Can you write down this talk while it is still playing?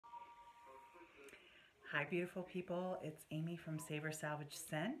Hi beautiful people, it's Amy from Savor Salvage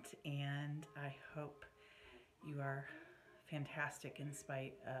Scent, and I hope you are fantastic in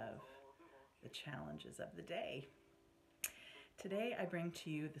spite of the challenges of the day. Today I bring to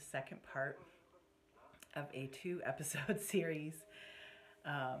you the second part of a 2-episode series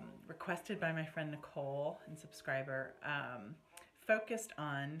requested by my friend Nicole and subscriber, focused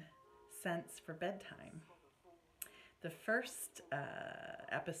on scents for bedtime. The first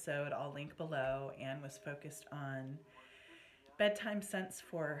episode I'll link below and was focused on bedtime scents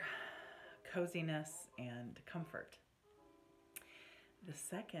for coziness and comfort. The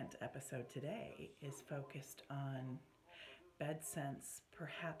second episode today is focused on bed scents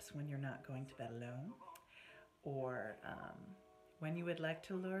perhaps when you're not going to bed alone, or when you would like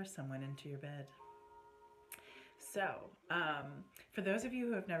to lure someone into your bed. So, for those of you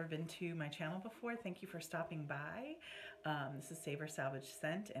who have never been to my channel before, thank you for stopping by. This is Savor Salvage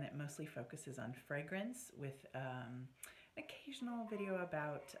Scent, and it mostly focuses on fragrance with an occasional video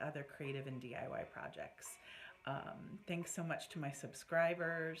about other creative and DIY projects. Thanks so much to my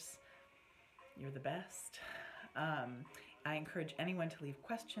subscribers. You're the best. I encourage anyone to leave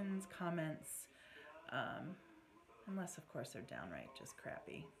questions, comments, unless of course they're downright just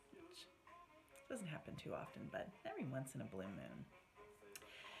crappy. Doesn't happen too often, but every once in a blue moon.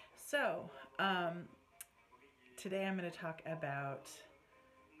 So, today I'm going to talk about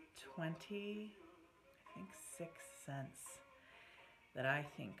 6 scents that I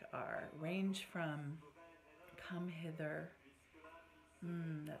think range from come hither,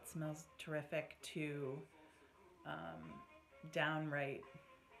 that smells terrific, to downright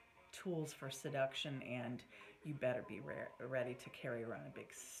tools for seduction, and you better be ready to carry around a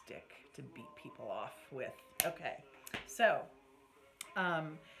big stick to beat people off with. Okay, so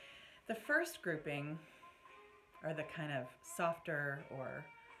the first grouping are the kind of softer or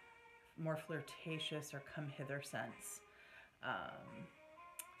more flirtatious or come hither scents.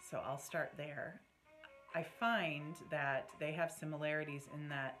 So I'll start there. I find that they have similarities in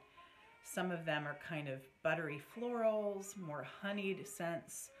that some of them are kind of buttery florals, more honeyed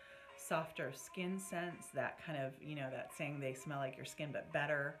scents, softer skin scents, that kind of, you know, that saying they smell like your skin but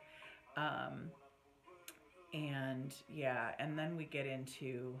better. And yeah, and then we get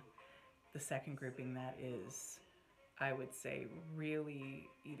into the second grouping that is, I would say, really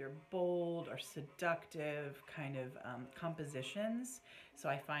either bold or seductive kind of compositions. So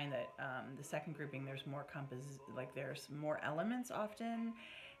I find that the second grouping, there's more there's more elements often,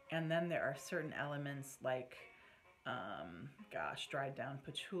 and then there are certain elements like dried down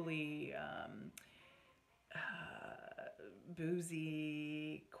patchouli,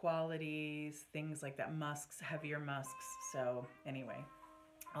 boozy qualities, things like that, musks, heavier musks. So anyway,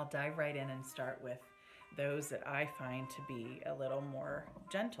 I'll dive right in and start with those that I find to be a little more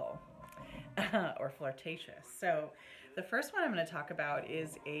gentle or flirtatious. So the first one I'm going to talk about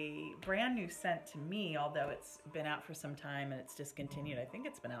is a brand new scent to me, although it's been out for some time and it's discontinued. I think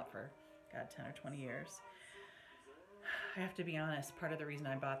it's been out for, God, 10 or 20 years. I have to be honest, part of the reason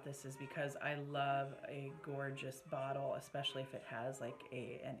I bought this is because I love a gorgeous bottle, especially if it has like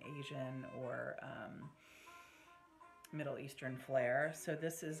an Asian or Middle Eastern flair. So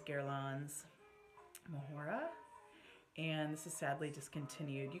this is Guerlain Mahora, and this is sadly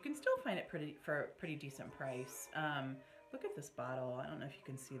discontinued. You can still find it for a pretty decent price. Look at this bottle. I don't know if you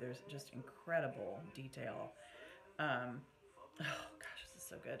can see, there's just incredible detail. Oh gosh, this is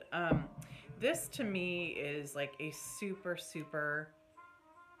so good. This to me is like a super, super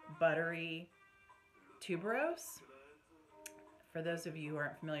buttery tuberose. For those of you who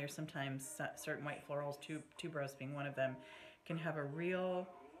aren't familiar, sometimes certain white florals, tuberose being one of them, can have a real,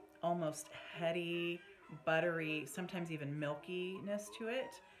 almost heady, buttery, sometimes even milkiness to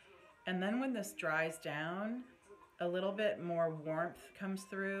it. And then when this dries down, a little bit more warmth comes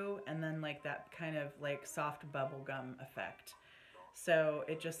through, and then like that kind of like soft bubblegum effect. So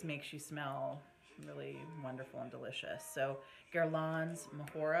it just makes you smell really wonderful and delicious. So Guerlain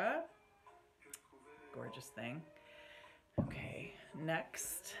Mahora, gorgeous thing. Okay,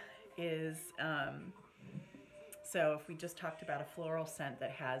 next is, so if we just talked about a floral scent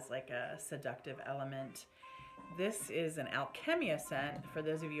that has like a seductive element, this is an Alkemia scent. For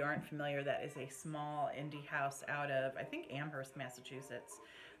those of you who aren't familiar, that is a small indie house out of, I think, Amherst, Massachusetts.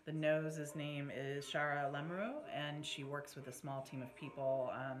 The nose's name is Shara Lemru, and she works with a small team of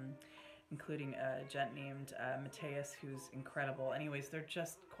people, including a gent named Mateus, who's incredible. Anyways, they're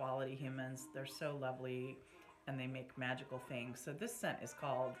just quality humans. They're so lovely, and they make magical things. So this scent is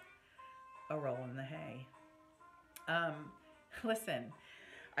called A Roll in the Hay. Listen,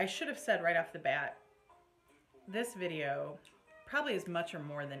 I should have said right off the bat, this video probably is much or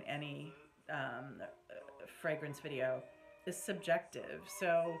more than any fragrance video is subjective.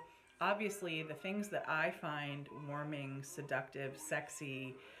 So obviously the things that I find warming, seductive,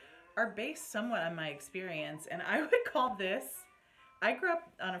 sexy are based somewhat on my experience. And I would call this, I grew up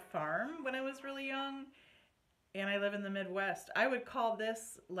on a farm when I was really young, and I live in the Midwest. I would call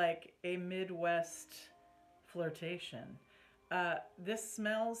this like a Midwest flirtation. This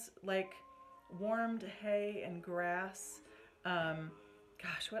smells like warmed hay and grass.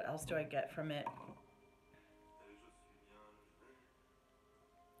 Gosh, what else do I get from it?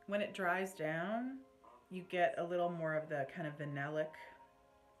 When it dries down, you get a little more of the kind of vanillic,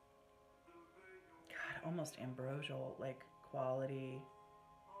 God, almost ambrosial like quality.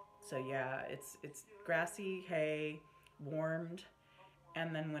 So yeah, it's grassy hay, warmed,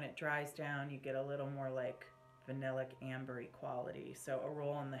 and then when it dries down, you get a little more like vanillic, ambery quality. So a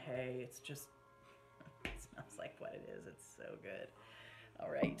roll on the hay, it's just, it smells like what it is. It's so good. All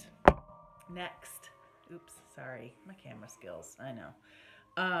right, next. Oops, sorry, my camera skills, I know.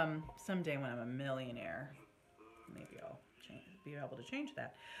 Someday when I'm a millionaire, maybe I'll be able to change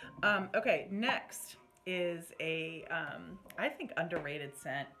that. Okay, next is a, I think, underrated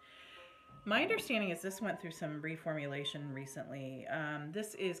scent. My understanding is this went through some reformulation recently.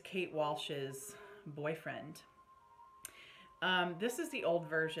 This is Kate Walsh's Boyfriend. This is the old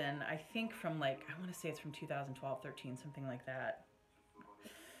version, I think from like, I want to say it's from 2012, 13, something like that.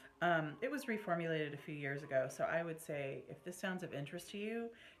 It was reformulated a few years ago, so I would say if this sounds of interest to you,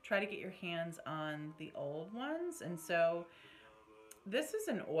 try to get your hands on the old ones. And so this is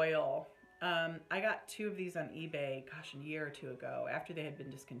an oil. I got 2 of these on eBay, gosh, a year or 2 ago, after they had been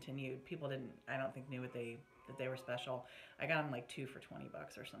discontinued. People didn't, I don't think, knew that they were special. I got them like 2 for 20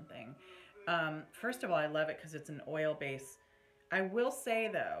 bucks or something. First of all, I love it because it's an oil base. I will say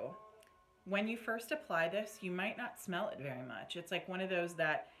though, when you first apply this, you might not smell it very much. It's like one of those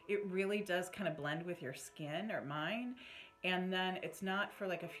that it really does kind of blend with your skin, or mine. And then it's not for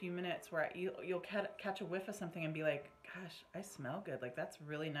like a few minutes where you'll catch a whiff of something and be like, gosh, I smell good. Like, that's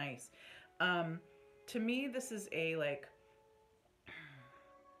really nice. To me, this is a like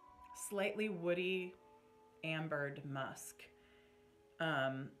slightly woody, ambered musk.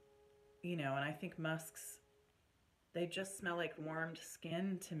 You know, and I think musks, they just smell like warmed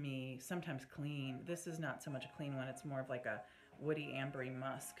skin to me, sometimes clean. This is not so much a clean one. It's more of like a woody, ambery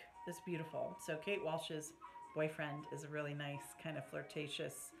musk. It's beautiful. So Kate Walsh's Boyfriend is a really nice, kind of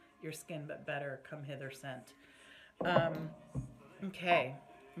flirtatious, your skin but better, come hither scent. Okay,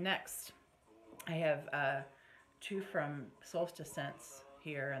 next. I have 2 from Solstice scents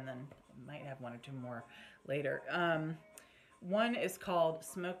here, and then might have 1 or 2 more later. One is called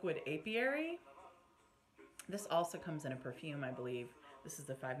Smokewood Apiary. This also comes in a perfume, I believe. This is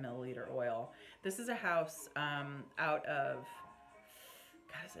the 5 milliliter oil. This is a house out of,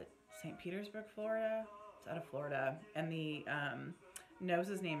 God, is it St. Petersburg, Florida? It's out of Florida. And the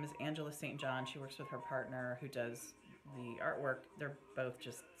nose's name is Angela St. John. She works with her partner who does the artwork. They're both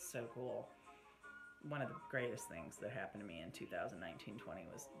just so cool. One of the greatest things that happened to me in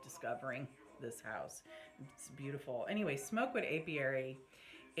 2019-20 was discovering this house. It's beautiful. Anyway, Smokewood Apiary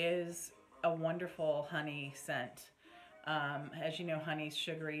is a wonderful honey scent. As you know, honey's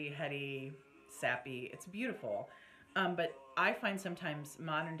sugary, heady, sappy. It's beautiful. But I find sometimes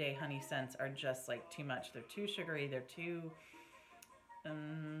modern day honey scents are just like too much. They're too sugary. They're too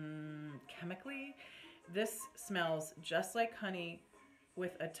chemically. This smells just like honey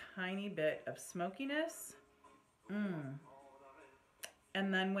with a tiny bit of smokiness.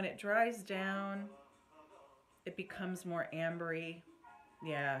 And then when it dries down, it becomes more ambery.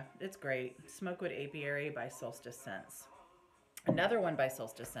 Yeah, it's great. Smokewood Apiary by Solstice Scents. Another one by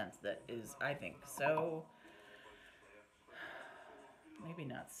Solstice Scents that is, I think, so, maybe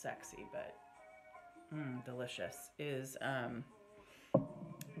not sexy, but delicious, is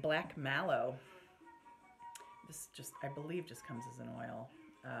Black Mallow. This just, I believe, just comes as an oil.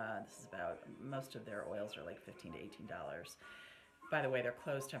 This is about, most of their oils are like $15 to $18. By the way, they're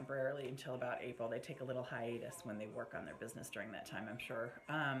closed temporarily until about April. They take a little hiatus when they work on their business during that time, I'm sure.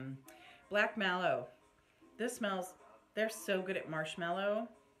 Black Mallow. This smells, they're so good at marshmallow,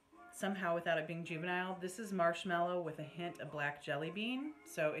 somehow without it being juvenile. This is marshmallow with a hint of black jelly bean.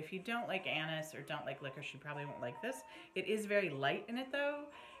 So if you don't like anise or don't like licorice, you probably won't like this. It is very light in it though,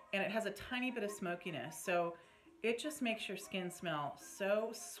 and it has a tiny bit of smokiness. So it just makes your skin smell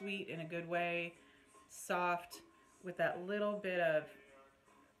so sweet in a good way, soft, with that little bit of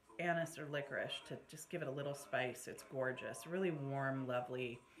anise or licorice to just give it a little spice. It's gorgeous. Really warm,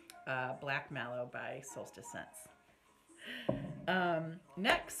 lovely Black Mallow by Solstice Scents.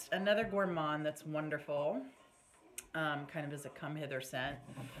 Next, another gourmand that's wonderful, kind of as a come hither scent.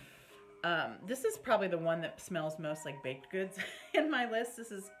 This is probably the one that smells most like baked goods in my list.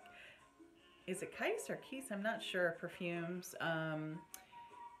 This is it Kyse or Kyse? I'm not sure. Perfumes. I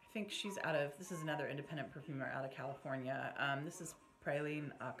think she's out of, this is another independent perfumer out of California. This is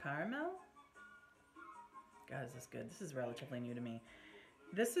Praline Caramel. God, is this good? This is relatively new to me.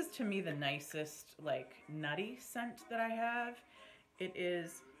 This is, to me, the nicest, like, nutty scent that I have. It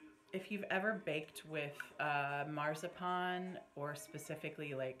is, if you've ever baked with marzipan or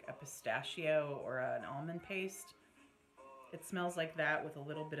specifically, like, a pistachio or an almond paste, it smells like that with a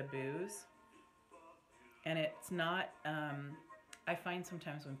little bit of booze. And it's not, I find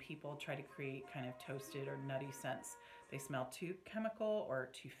sometimes when people try to create kind of toasted or nutty scents, they smell too chemical or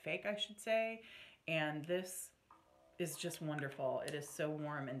too fake, I should say. And this is just wonderful. It is so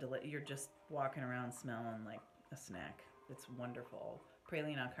warm and you're just walking around smelling like a snack. It's wonderful.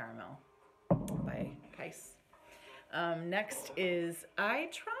 Praline Caramel by Kyse. Next is, I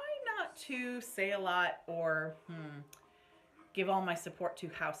try not to say a lot or give all my support to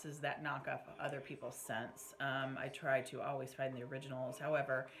houses that knock off other people's scents. I try to always find the originals.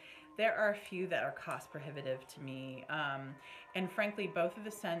 However, there are a few that are cost prohibitive to me. And frankly, both of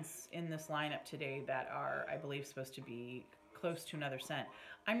the scents in this lineup today that are, I believe, supposed to be close to another scent,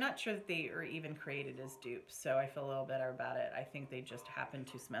 I'm not sure that they are even created as dupes, so I feel a little better about it. I think they just happen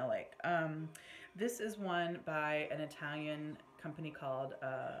to smell like. This is one by an Italian company called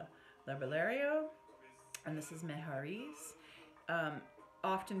Bvlgari, and this is Meharees.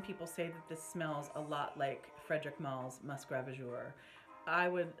 Often people say that this smells a lot like Frederic Malle's Musk Ravageur.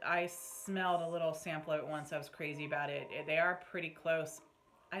 I smelled a little sample of it once. I was crazy about it. They are pretty close.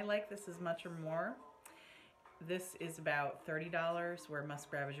 I like this as much or more. This is about $30, where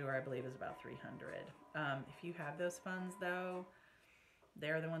Musk Ravageur, I believe, is about $300. If you have those funds, though,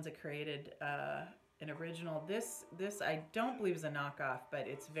 they're the ones that created an original. This I don't believe is a knockoff, but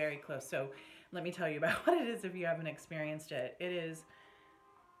it's very close. So let me tell you about what it is if you haven't experienced it. It is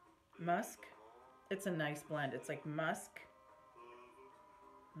musk. It's a nice blend. It's like musk,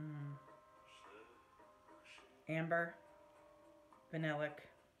 amber, vanillic,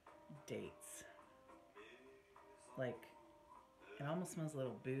 dates. Like, it almost smells a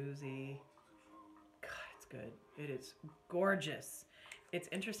little boozy. God, it's good. It is gorgeous. It's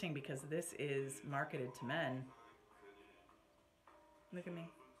interesting because this is marketed to men. Look at me.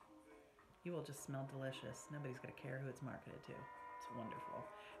 You will just smell delicious. Nobody's going to care who it's marketed to. It's wonderful.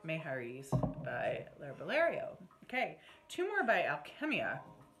 Meharees by Bvlgari. Okay, two more by Alkemia.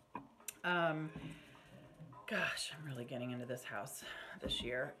 Gosh, I'm really getting into this house this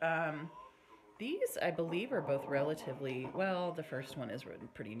year. These, I believe, are both relatively, well, the first one is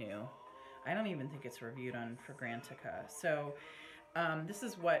pretty new. I don't even think it's reviewed on Fragrantica. So this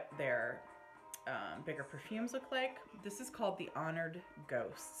is what their bigger perfumes look like. This is called the Honored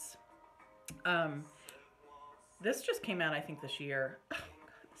Ghosts. This just came out, I think, this year. Oh,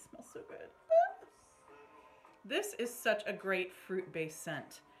 God, this smells so good. This is such a great fruit-based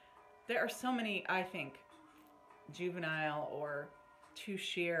scent. There are so many, I think, juvenile or too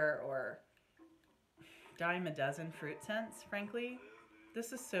sheer or dime a dozen fruit scents, frankly.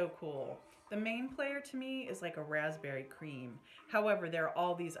 This is so cool. The main player to me is like a raspberry cream. However, there are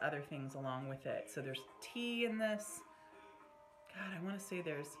all these other things along with it. So there's tea in this. God, I want to say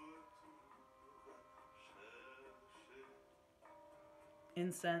there's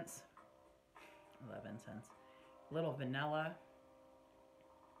incense. I love incense. Little vanilla.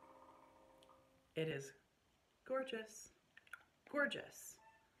 It is gorgeous. Gorgeous.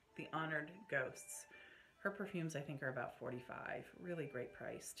 The Honored Ghosts. Her perfumes, I think, are about $45. Really great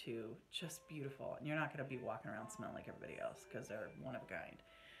price, too. Just beautiful. And you're not going to be walking around smelling like everybody else because they're one of a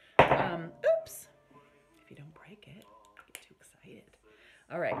kind. Oops. If you don't break it, I get too excited.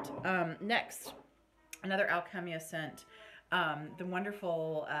 All right. Next, another Alkemia scent. The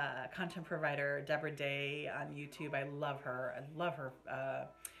wonderful content provider, Deborah Day on YouTube. I love her. I love her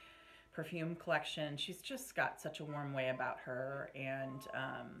perfume collection. She's just got such a warm way about her. And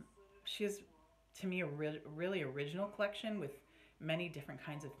she has, to me, a really original collection with many different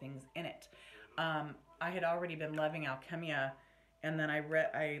kinds of things in it. I had already been loving Alkemia, and then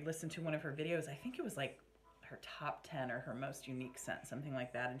I listened to one of her videos. I think it was like her top 10 or her most unique scent, something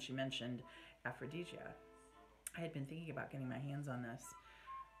like that, and she mentioned Aphrodesia. I had been thinking about getting my hands on this.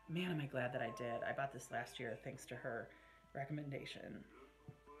 Man, am I glad that I did. I bought this last year thanks to her recommendation.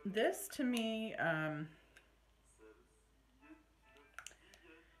 This, to me,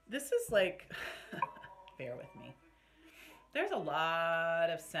 this is like, bear with me. There's a lot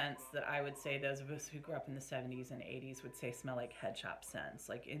of scents that I would say those of us who grew up in the 70s and 80s would say smell like head shop scents,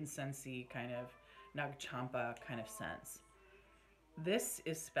 like incensey kind of Nag Champa kind of scents. This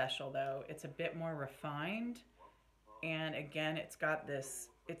is special though. It's a bit more refined. And again, it's got this,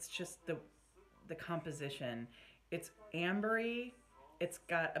 it's just the composition. It's ambery. It's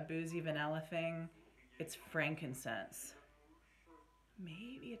got a boozy vanilla thing. It's frankincense.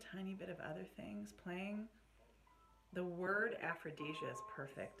 Maybe a tiny bit of other things playing. The word aphrodisia is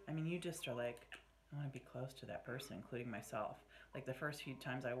perfect. I mean, you just are like, I want to be close to that person, including myself. Like the first few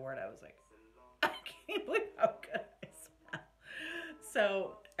times I wore it, I was like, I can't believe how good I smell.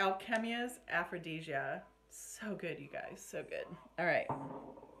 So Alkemia's Aphrodesia. So good, you guys. So good. All right.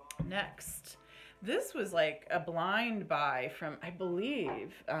 Next. This was like a blind buy from, I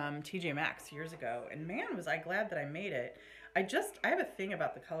believe, TJ Maxx years ago. And man, was I glad that I made it. I have a thing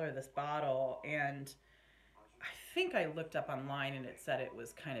about the color of this bottle, and I think I looked up online and it said it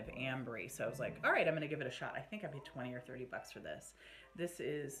was kind of ambery. So I was like, all right, I'm going to give it a shot. I think I paid 20 or 30 bucks for this. This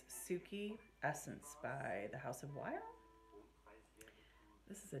is Suki Essence by the House of Weil.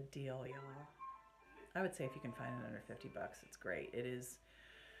 This is a deal, y'all. I would say if you can find it under 50 bucks, it's great. It is,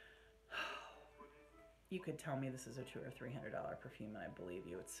 you could tell me this is a $200 or $300 perfume and I believe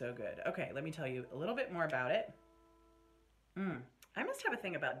you. It's so good. Okay, let me tell you a little bit more about it. I must have a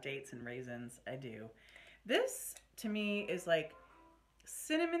thing about dates and raisins. I do. This, to me, is like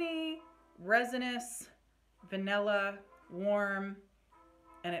cinnamony, resinous, vanilla, warm,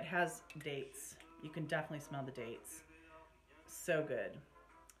 and it has dates. You can definitely smell the dates. So good.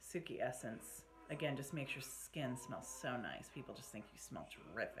 Suki Essence. Again, just makes your skin smell so nice. People just think you smell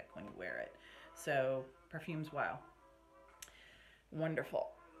terrific when you wear it. So, Perfumes, wow. Wonderful.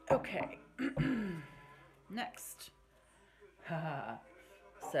 Okay. Next.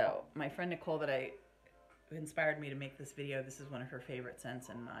 So, my friend Nicole who inspired me to make this video, this is one of her favorite scents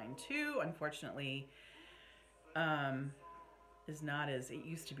and mine too. Unfortunately, is not as, it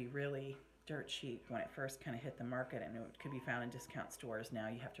used to be really dirt cheap when it first kind of hit the market, and it could be found in discount stores. Now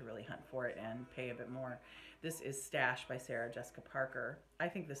you have to really hunt for it and pay a bit more. This is Stash by Sarah Jessica Parker. I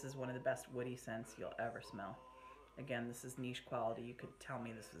think this is one of the best woody scents you'll ever smell. Again, this is niche quality. You could tell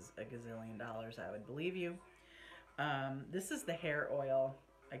me this was a gazillion dollars. I would believe you. This is the hair oil.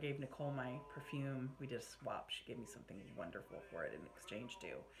 I gave Nicole my perfume. We did a swap. She gave me something wonderful for it in exchange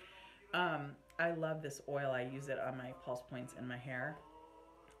too. I love this oil. I use it on my pulse points in my hair.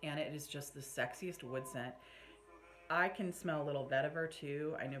 And it is just the sexiest wood scent. I can smell a little vetiver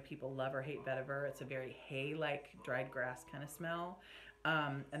too. I know people love or hate vetiver. It's a very hay-like dried grass kind of smell.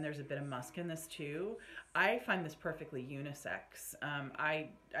 And there's a bit of musk in this too. I find this perfectly unisex. I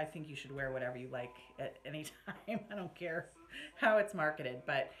think you should wear whatever you like at any time. I don't care how it's marketed,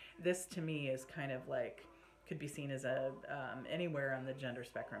 but this to me is kind of like, could be seen as a anywhere on the gender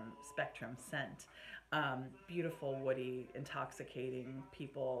spectrum scent. Beautiful, woody, intoxicating.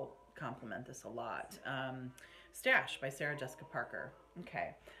 People compliment this a lot. Stash by Sarah Jessica Parker.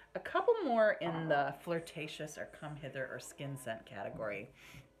 Okay, a couple more in the flirtatious or come hither or skin scent category.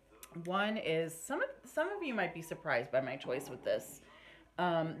 One is, some of you might be surprised by my choice with this.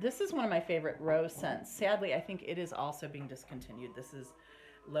 This is one of my favorite rose scents. Sadly, I think it is also being discontinued. This is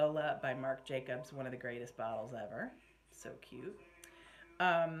Lola by Marc Jacobs, one of the greatest bottles ever. So cute.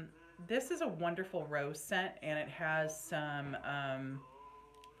 This is a wonderful rose scent, and it has some,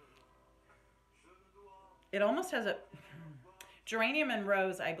 it almost has a, geranium and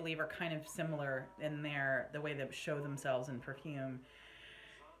rose, I believe, are kind of similar in the way they show themselves in perfume.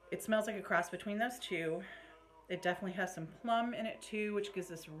 It smells like a cross between those two. It definitely has some plum in it too, which gives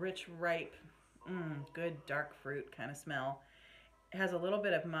this rich, ripe, good dark fruit kind of smell. It has a little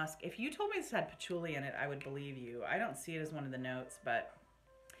bit of musk. If you told me this had patchouli in it, I would believe you. I don't see it as one of the notes, but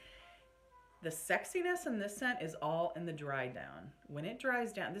the sexiness in this scent is all in the dry down. When it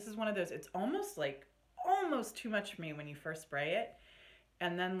dries down, this is one of those, it's almost too much for me when you first spray it.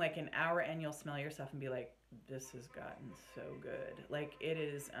 And then like an hour in, you'll smell yourself and be like, this has gotten so good. Like it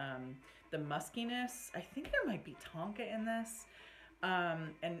is, the muskiness, I think there might be tonka in this.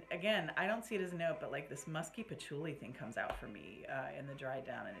 And again, I don't see it as a note, but like this musky patchouli thing comes out for me in the dry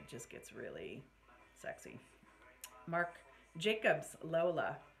down, and it just gets really sexy. Marc Jacobs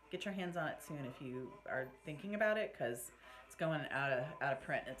Lola. Get your hands on it soon if you are thinking about it, because it's going out of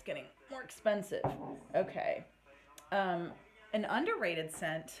print. It's getting more expensive. Okay. An underrated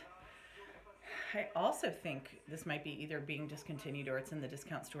scent. I also think this might be either being discontinued or it's in the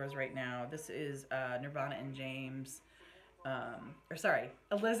discount stores right now. This is Nirvana and James.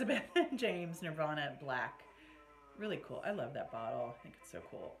 Elizabeth and James Nirvana Black. Really cool. I love that bottle. I think it's so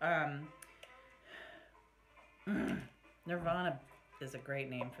cool. Nirvana is a great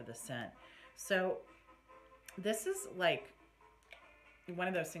name for the scent. So this is like, one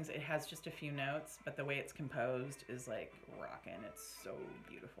of those things, it has just a few notes, but the way it's composed is like rockin'. It's so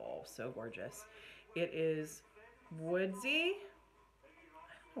beautiful, so gorgeous. It is woodsy.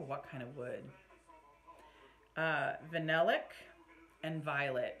 I don't know what kind of wood. Vanillic and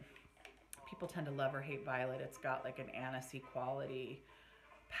violet. People tend to love or hate violet. It's got like an anisey quality,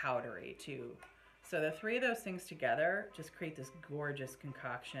 powdery too. So the three of those things together just create this gorgeous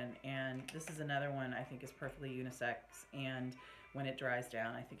concoction. And this is another one I think is perfectly unisex. And when it dries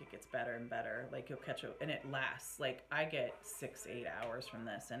down, I think it gets better and better. Like you'll catch it, and it lasts. Like I get 6-8 hours from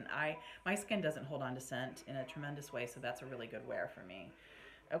this, and my skin doesn't hold on to scent in a tremendous way. So that's a really good wear for me.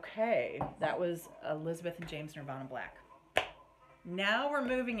 Okay, that was Elizabeth and James Nirvana Black. Now we're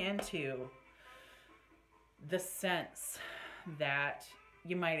moving into the scents that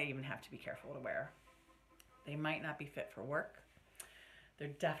you might even have to be careful to wear. They might not be fit for work. They're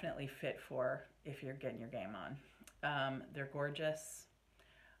definitely fit for if you're getting your game on. They're gorgeous.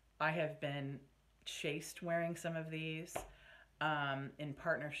 I have been chased wearing some of these. In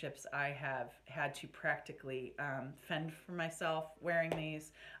partnerships, I have had to practically fend for myself wearing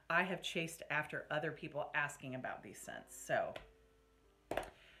these. I have chased after other people asking about these scents. So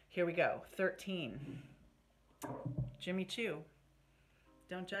here we go. 13. Jimmy Choo.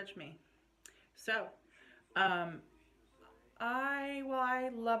 Don't judge me. So, I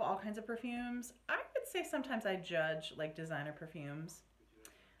love all kinds of perfumes. I would say sometimes I judge like designer perfumes.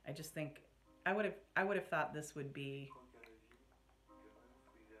 I just think I would have thought this would be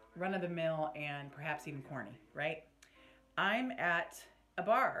run of the mill and perhaps even corny, right? I'm at a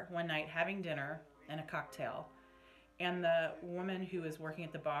bar one night having dinner and a cocktail, and the woman who is working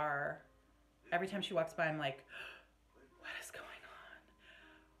at the bar, every time she walks by, I'm like, what is going on?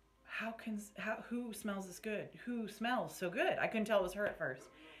 Who smells this good? Who smells so good? I couldn't tell it was her at first.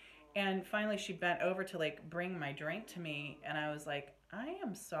 And finally she bent over to like bring my drink to me, and I was like, I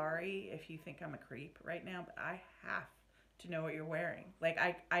am sorry if you think I'm a creep right now, but I have to know what you're wearing. Like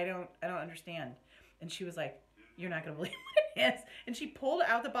I don't understand. And she was like, you're not gonna believe what it is. And she pulled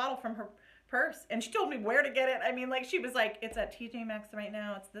out the bottle from her purse and she told me where to get it. I mean, like she was like, it's at TJ Maxx right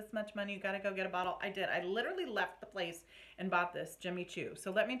now. It's this much money. You gotta go get a bottle. I did. I literally left the place and bought this Jimmy Choo.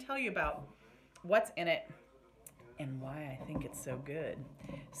 So let me tell you about what's in it and why I think it's so good.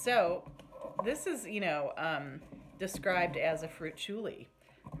 So this is, described as a fruit choulis.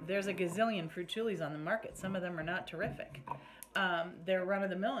 There's a gazillion fruit choulis on the market. Some of them are not terrific. They're run of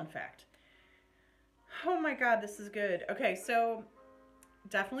the mill, in fact. Oh my God, this is good. Okay, so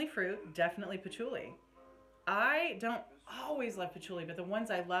definitely fruit, definitely patchouli. I don't always love patchouli, but the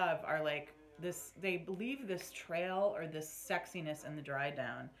ones I love are like this, they leave this trail or this sexiness in the dry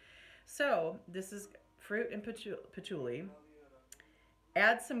down. So this is fruit and patchouli.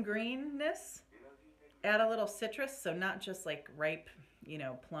 Add some greenness, add a little citrus, so not just like ripe,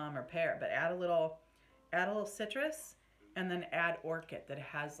 plum or pear, but add a little citrus, and then add orchid that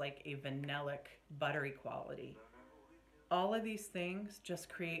has like a vanillic, buttery quality. All of these things just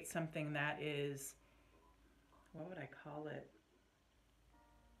create something that is, what would I call it?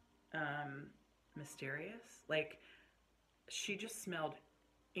 Mysterious. Like she just smelled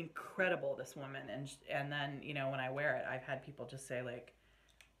incredible, this woman. And then, when I wear it, I've had people just say like,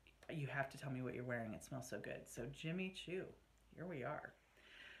 you have to tell me what you're wearing. It smells so good. So Jimmy Choo, here we are.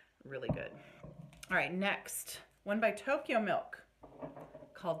 Really good. All right, next one by Tokyo Milk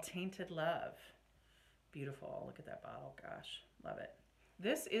called Tainted Love. Beautiful. Look at that bottle. Gosh, love it.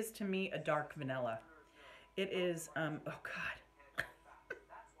 This is to me a dark vanilla. It is, oh God,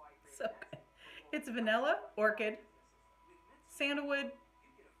 so good. It's vanilla, orchid, sandalwood,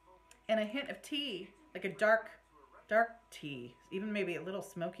 and a hint of tea, like a dark tea, even maybe a little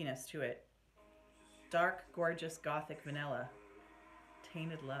smokiness to it. Dark, gorgeous, gothic vanilla.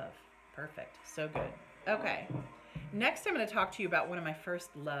 Tainted Love. Perfect. So good. Okay. Next, I'm going to talk to you about one of my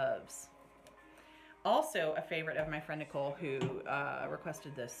first loves. Also a favorite of my friend Nicole, who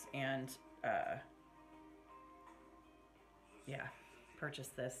requested this and,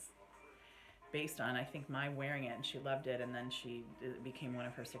 purchased this based on, I think, my wearing it, and she loved it, and then it became one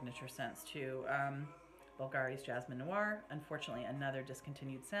of her signature scents too. Bvlgari's Jasmin Noir. Unfortunately, another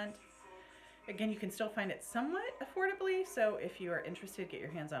discontinued scent. Again, you can still find it somewhat affordably, so if you are interested, get your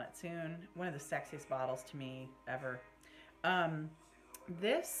hands on it soon. One of the sexiest bottles to me ever.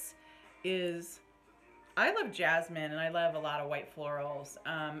 This is, I love jasmine and I love a lot of white florals.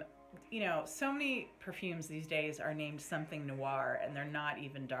 So many perfumes these days are named something noir, and they're not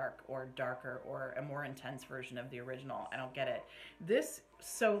even dark or darker or a more intense version of the original. I don't get it. This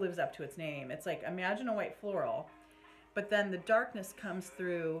so lives up to its name. It's like, imagine a white floral, but then the darkness comes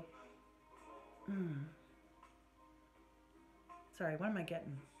through. It's sorry, what am I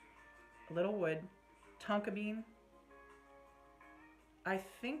getting? A little wood, tonka bean, I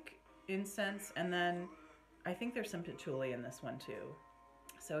think incense, and then I think there's some patchouli in this one too.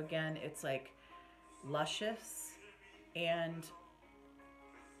 So again, it's like luscious and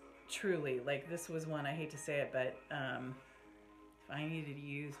truly, like this was one, I hate to say it, but if I needed to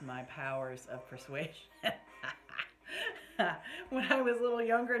use my powers of persuasion when I was a little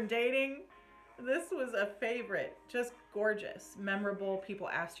younger and dating, this was a favorite. Just gorgeous, memorable. People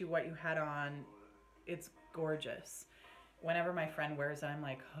asked you what you had on. It's gorgeous. Whenever my friend wears it, I'm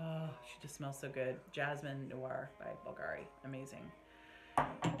like, oh, she just smells so good. Jasmin Noir by Bvlgari. Amazing.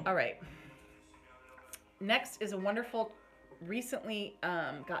 All right. Next is a wonderful, recently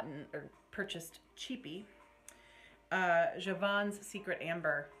gotten or purchased cheapie. Jovan's Secret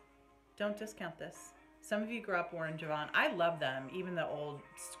Amber. Don't discount this. Some of you grew up wearing Jovan. I love them, even the old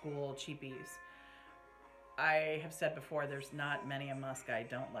school cheapies. I have said before, there's not many a musk I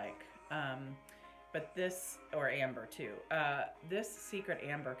don't like. But this, or amber too, this Secret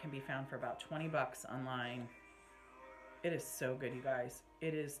Amber can be found for about 20 bucks online. It is so good, you guys.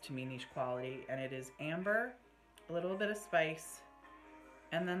 It is, to me, niche quality, and it is amber, a little bit of spice,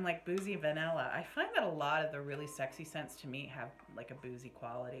 and then like boozy vanilla. I find that a lot of the really sexy scents to me have like a boozy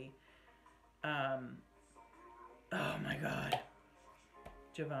quality. Oh my God.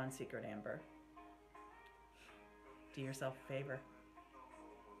 Jovan Secret Amber. Do yourself a favor.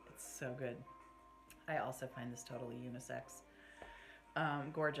 It's so good. I also find this totally unisex.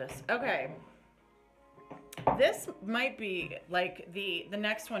 Gorgeous. Okay. This might be like the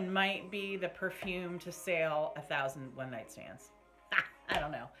next one might be the perfume to sail 1,000 one night stands. I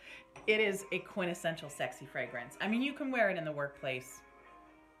don't know. It is a quintessential sexy fragrance. I mean, you can wear it in the workplace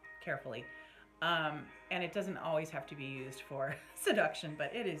carefully. And it doesn't always have to be used for seduction,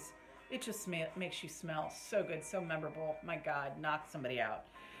 but it just makes you smell so good, so memorable. My God, knock somebody out.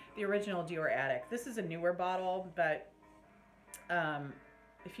 The original Dior Addict. This is a newer bottle, but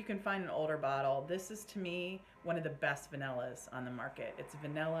if you can find an older bottle, this is, to me, one of the best vanillas on the market. It's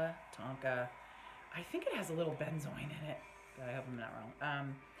vanilla, tonka. I think it has a little benzoin in it, but I hope I'm not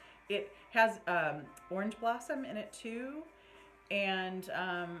wrong. It has orange blossom in it too, and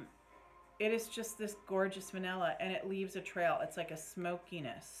it is just this gorgeous vanilla, and it leaves a trail. It's like a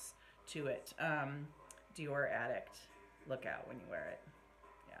smokiness to it. Dior Addict. Look out when you wear it.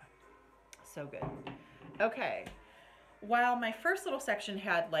 Yeah, so good. Okay. While my first little section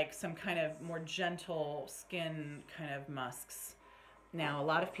had like some kind of more gentle skin kind of musks, now a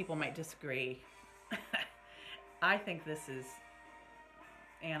lot of people might disagree. I think this is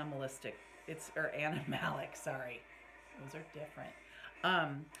animalistic. Or animalic, sorry. Those are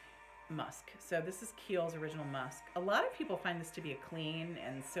different. Musk. So this is Kiehls Original Musk. A lot of people find this to be a clean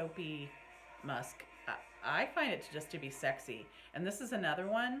and soapy musk. I find it just to be sexy. And this is another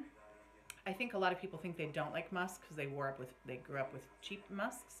one. I think a lot of people think they don't like musk because they grew up with cheap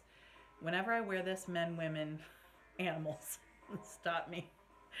musks. Whenever I wear this, men, women, animals stop me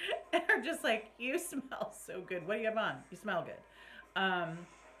and are just like, you smell so good. What do you have on? You smell good.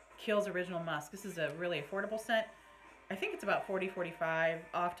 Kiehls Original Musk. This is a really affordable scent. I think it's about $40, $45.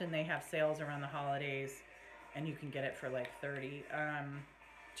 Often they have sales around the holidays and you can get it for like $30.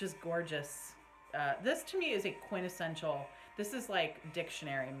 Just gorgeous. This to me is a quintessential. This is like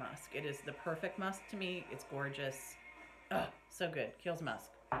dictionary musk. It is the perfect musk to me. It's gorgeous. Oh, so good. Kiehls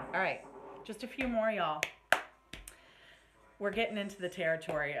Musk. All right, just a few more, y'all. We're getting into the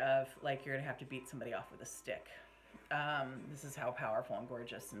territory of like you're gonna have to beat somebody off with a stick. This is how powerful and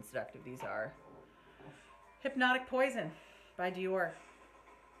gorgeous and seductive these are. Hypnotic Poison by Dior.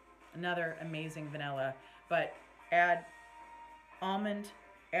 Another amazing vanilla, but add almond,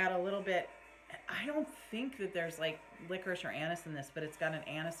 add a little bit. I don't think that there's like licorice or anise in this, but it's got an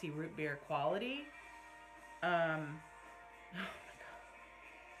anisey root beer quality. Oh my God.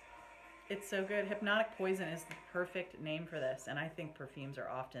 It's so good. Hypnotic Poison is the perfect name for this, and I think perfumes are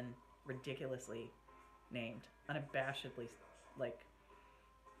often ridiculously named, unabashedly, like,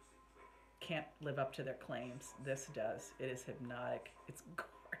 can't live up to their claims. This does. It is hypnotic. It's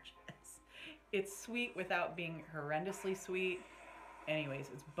gorgeous. It's sweet without being horrendously sweet. Anyways,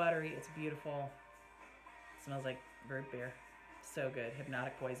 it's buttery. It's beautiful. It smells like root beer. So good.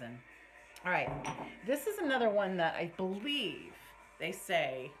 Hypnotic Poison. All right. This is another one that I believe they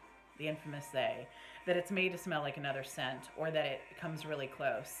say, the infamous they, that it's made to smell like another scent or that it comes really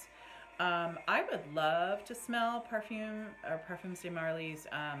close. I would love to smell perfume or Perfumes de Marly's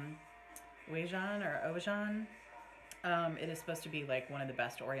Wajan or Ojan. It is supposed to be like one of the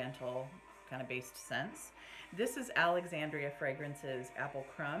best oriental kind of based scents. This is Alexandria Fragrances Apple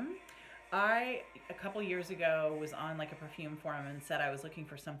Crumb. I, a couple years ago, was on like a perfume forum and said I was looking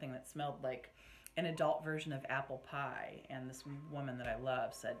for something that smelled like an adult version of apple pie. And this woman that I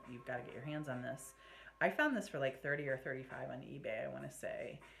love said, you've got to get your hands on this. I found this for like 30 or 35 on eBay, I want to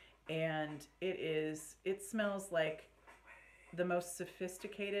say. And it smells like the most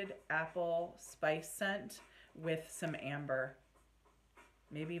sophisticated apple spice scent with some amber,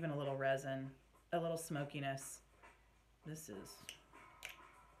 maybe even a little resin, a little smokiness. This is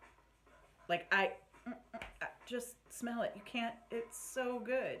like, I just smell it. You can't, it's so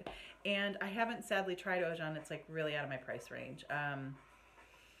good. And I haven't sadly tried Ojan. It's like really out of my price range.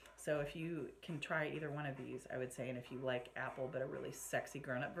 So if you can try either one of these, I would say, and if you like apple but a really sexy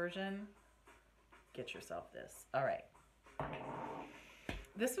grown-up version, get yourself this. All right.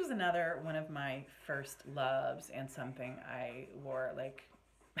 This was another one of my first loves and something I wore like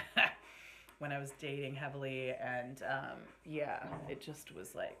when I was dating heavily, and yeah, it just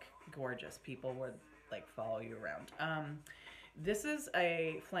was like gorgeous. People would like follow you around. This is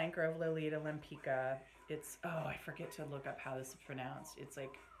a flanker of Lolita Lempicka. It's, oh, I forget to look up how this is pronounced. It's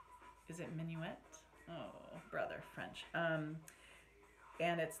like, is it Minuit? Oh, brother, French.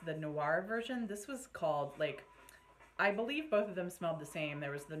 And it's the Noir version. This was called, like, I believe both of them smelled the same.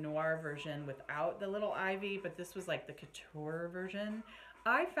 There was the Noir version without the little ivy, but this was like the couture version.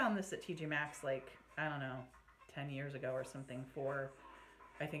 I found this at TJ Maxx like, I don't know, 10 years ago or something for,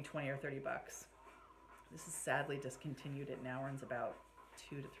 I think, 20 or 30 bucks. This is sadly discontinued. It now runs about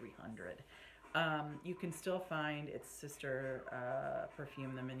 $200 to $300. You can still find its sister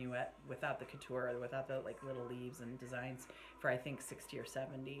perfume, the Minuit, without the couture, without the like little leaves and designs, for I think 60 or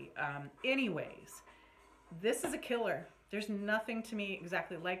 70. Anyways, this is a killer. There's nothing to me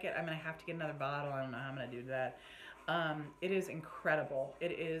exactly like it. I'm gonna have to get another bottle. I don't know how I'm gonna do that. It is incredible.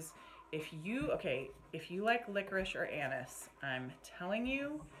 It is, if you like licorice or anise, I'm telling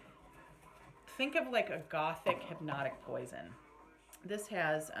you, think of like a gothic hypnotic poison. This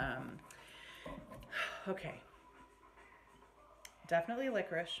has, okay, definitely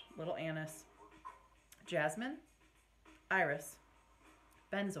licorice, little anise, jasmine, iris,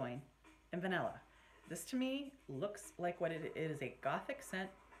 benzoin, and vanilla. This to me looks like what it is, a gothic scent,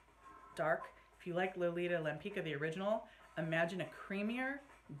 dark. If you like Lolita Lempicka, the original, imagine a creamier,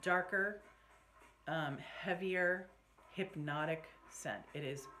 darker, heavier, hypnotic scent. It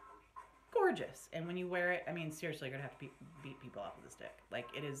is gorgeous. And when you wear it, I mean, seriously, you're gonna have to beat people off with a stick. Like,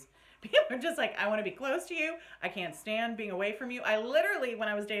 it is, people are just like, I want to be close to you. I can't stand being away from you. I literally, when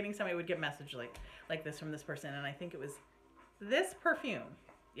I was dating somebody, would get a message like this from this person, and I think it was this perfume.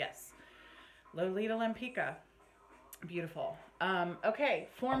 Yes. Lolita Lempicka. Beautiful. Okay,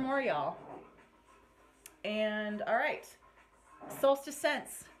 4 more, y'all. And, all right. Solstice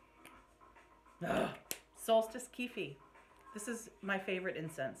scents. Ugh. Solstice Kyphi. This is my favorite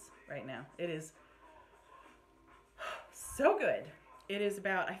incense right now. It is so good. It is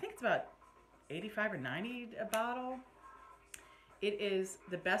about, I think it's about 85 or 90 a bottle. It is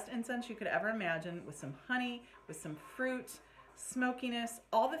the best incense you could ever imagine, with some honey, with some fruit, smokiness,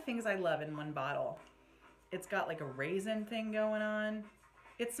 all the things I love in one bottle. It's got like a raisin thing going on.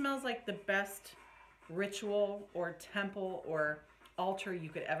 It smells like the best ritual or temple or altar you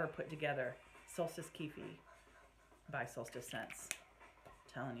could ever put together. Solstice Kyphi by Solstice Scents. I'm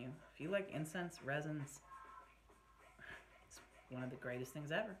telling you, if you like incense, resins, it's one of the greatest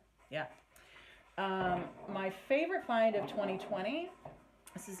things ever. Yeah. My favorite find of 2020,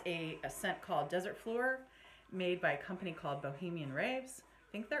 this is a scent called Desert Floor, made by a company called Bohemian Raves.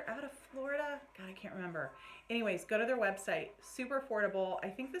 I think they're out of Florida. God, I can't remember. Anyways, go to their website. Super affordable. I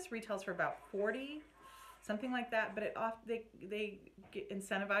think this retails for about $40, something like that. But they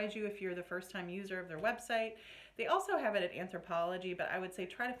incentivize you if you're the first time user of their website. They also have it at Anthropology, but I would say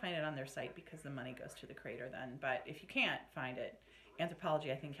try to find it on their site because the money goes to the creator then. But if you can't find it,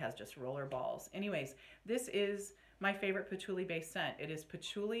 Anthropology I think has just roller balls. Anyways, this is my favorite patchouli-based scent. It is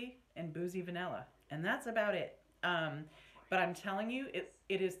patchouli and boozy vanilla, and that's about it. But I'm telling you,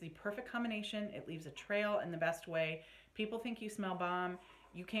 it is the perfect combination. It leaves a trail in the best way. People think you smell bomb.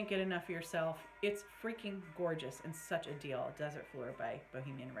 You can't get enough for yourself. It's freaking gorgeous and such a deal. Desert Floor by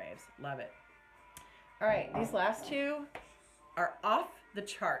Bohemian Raves. Love it. All right, these last two are off the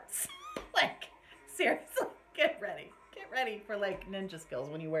charts. Like, seriously, get ready. Get ready for like ninja skills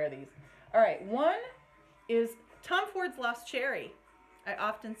when you wear these. All right, one is Tom Ford's Lost Cherry. I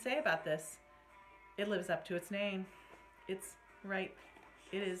often say about this, it lives up to its name. It's right.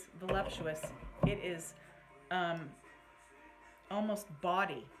 It is voluptuous. It is almost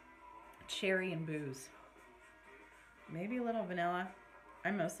body, cherry and booze. Maybe a little vanilla.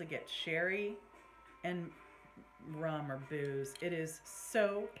 I mostly get cherry and rum or booze. It is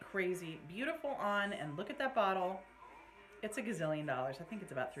so crazy beautiful on, and look at that bottle. It's a gazillion dollars. I think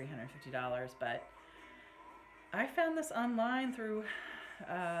it's about $350, but I found this online through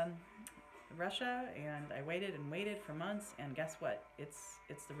Russia, and I waited and waited for months, and guess what? It's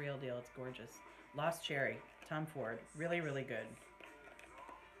the real deal. It's gorgeous. Lost Cherry, Tom Ford. Really, really good.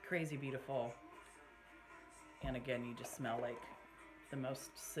 Crazy beautiful. And again, you just smell like the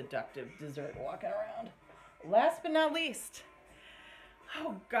most seductive dessert walking around. Last but not least,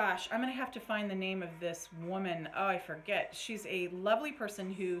 oh gosh, I'm gonna have to find the name of this woman. Oh, I forget. She's a lovely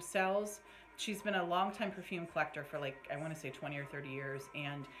person who sells, she's been a longtime perfume collector for like, I wanna say 20 or 30 years.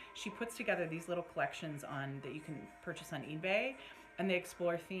 And she puts together these little collections that you can purchase on eBay, and they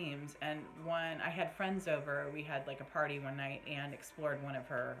explore themes. And I had friends over, we had like a party one night and explored one of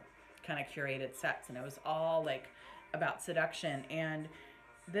her kind of curated sets, and it was all like about seduction. And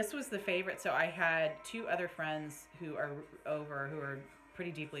this was the favorite. So I had two other friends who are over who are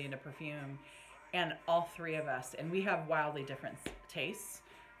pretty deeply into perfume, and all three of us, and we have wildly different tastes,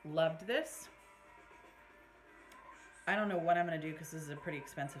 loved this. I don't know what I'm going to do because this is a pretty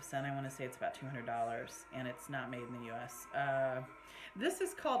expensive scent. I want to say it's about $200, and it's not made in the US. This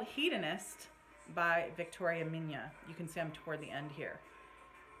is called Hedonist by Victoria Minya. You can see I'm toward the end here.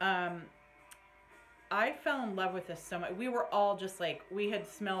 I fell in love with this so much. We were all just like, we had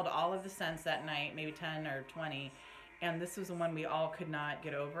smelled all of the scents that night, maybe 10 or 20. And this was the one we all could not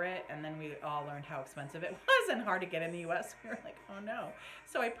get over it. And then we all learned how expensive it was and hard to get in the US. We were like, oh no.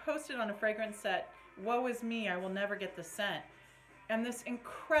 So I posted on a fragrance set, woe is me, I will never get the scent. And this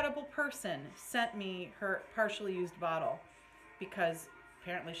incredible person sent me her partially used bottle because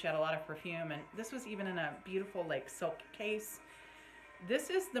apparently she had a lot of perfume. And this was even in a beautiful like silk case. This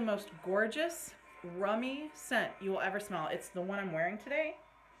is the most gorgeous, rummy scent you will ever smell. It's the one I'm wearing today.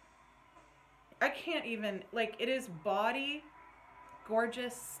 I can't even, like, it is body,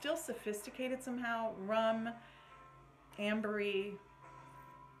 gorgeous, still sophisticated somehow, rum, ambery.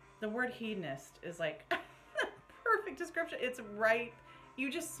 The word hedonist is like perfect description. It's right.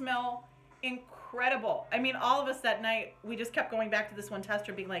 You just smell incredible. I mean, all of us that night, we just kept going back to this one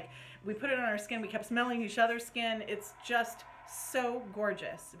tester being like, we put it on our skin, we kept smelling each other's skin. It's just so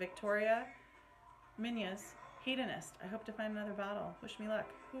gorgeous. Victoria Minya's Hedonist. I hope to find another bottle. Wish me luck.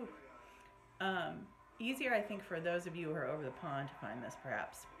 Whew. Easier, I think, for those of you who are over the pond to find this,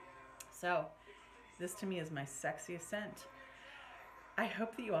 perhaps. So, this to me is my sexiest scent. I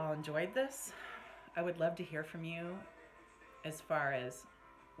hope that you all enjoyed this. I would love to hear from you as far as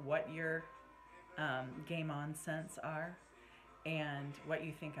what your game on scents are and what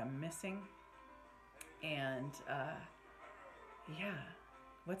you think I'm missing. And, yeah,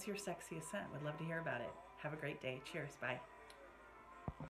 what's your sexiest scent? Would love to hear about it. Have a great day. Cheers. Bye.